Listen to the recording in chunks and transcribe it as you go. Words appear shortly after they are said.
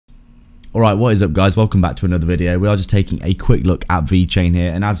Alright, what is up guys, welcome back to another video. We are just taking a quick look at Vechain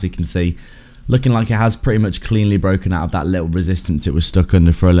here, and as we can see, looking like it has pretty much cleanly broken out of that little resistance it was stuck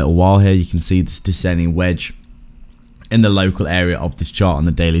under for a little while here. You can see this descending wedge in the local area of this chart on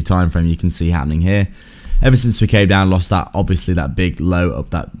the daily time frame you can see happening here. Ever since we came down, lost that, obviously that big low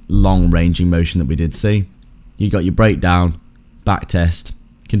of that long ranging motion that we did see. You got your breakdown, back test,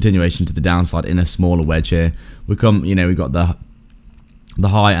 continuation to the downside in a smaller wedge here. We got the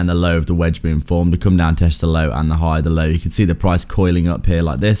high and the low of the wedge being formed. We come down, test the low and the high, the low. You can see the price coiling up here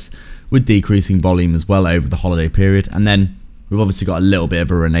like this with decreasing volume as well over the holiday period. And then we've obviously got a little bit of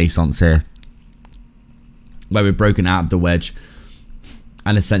a renaissance here where we've broken out of the wedge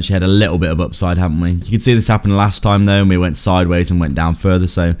and essentially had a little bit of upside, haven't we? You can see this happened last time though, and we went sideways and went down further.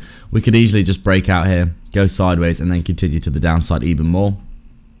 So we could easily just break out here, go sideways and then continue to the downside even more.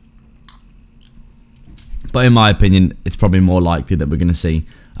 But in my opinion, it's probably more likely that we're going to see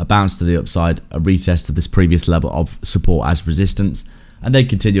a bounce to the upside, a retest of this previous level of support as resistance, and then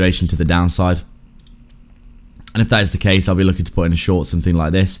continuation to the downside. And if that is the case, I'll be looking to put in a short something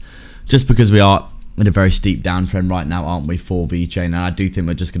like this, just because we are in a very steep downtrend right now, aren't we, for Vechain? And I do think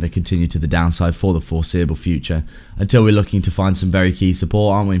we're just going to continue to the downside for the foreseeable future until we're looking to find some very key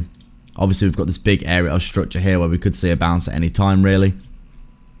support, aren't we? Obviously, we've got this big area of structure here where we could see a bounce at any time, really.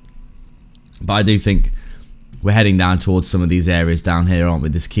 But I do think we're heading down towards some of these areas down here, aren't we?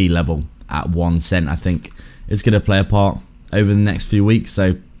 This key level at 1 cent, I think, is going to play a part over the next few weeks.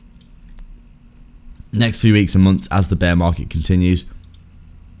 So, next few weeks and months as the bear market continues,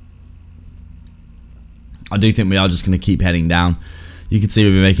 I do think we are just going to keep heading down. You can see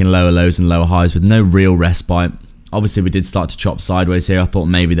we've been making lower lows and lower highs with no real respite. Obviously, we did start to chop sideways here. I thought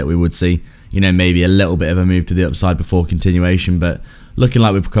maybe that we would see, maybe a little bit of a move to the upside before continuation, but looking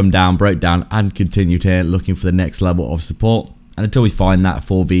like we've come down, broke down and continued here, looking for the next level of support. And until we find that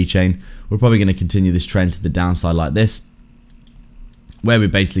for Vechain, we're probably going to continue this trend to the downside like this, where we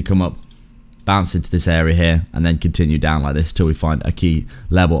basically come up, bounce into this area here and then continue down like this till we find a key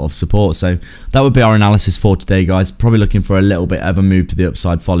level of support. So that would be our analysis for today, guys. Probably looking for a little bit of a move to the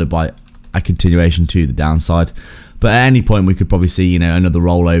upside followed by a continuation to the downside. But at any point we could probably see, another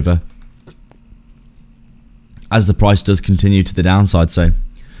rollover as the price does continue to the downside. So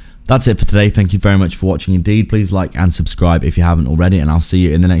that's it for today. Thank you very much for watching indeed. Please like and subscribe if you haven't already, and I'll see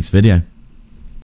you in the next video.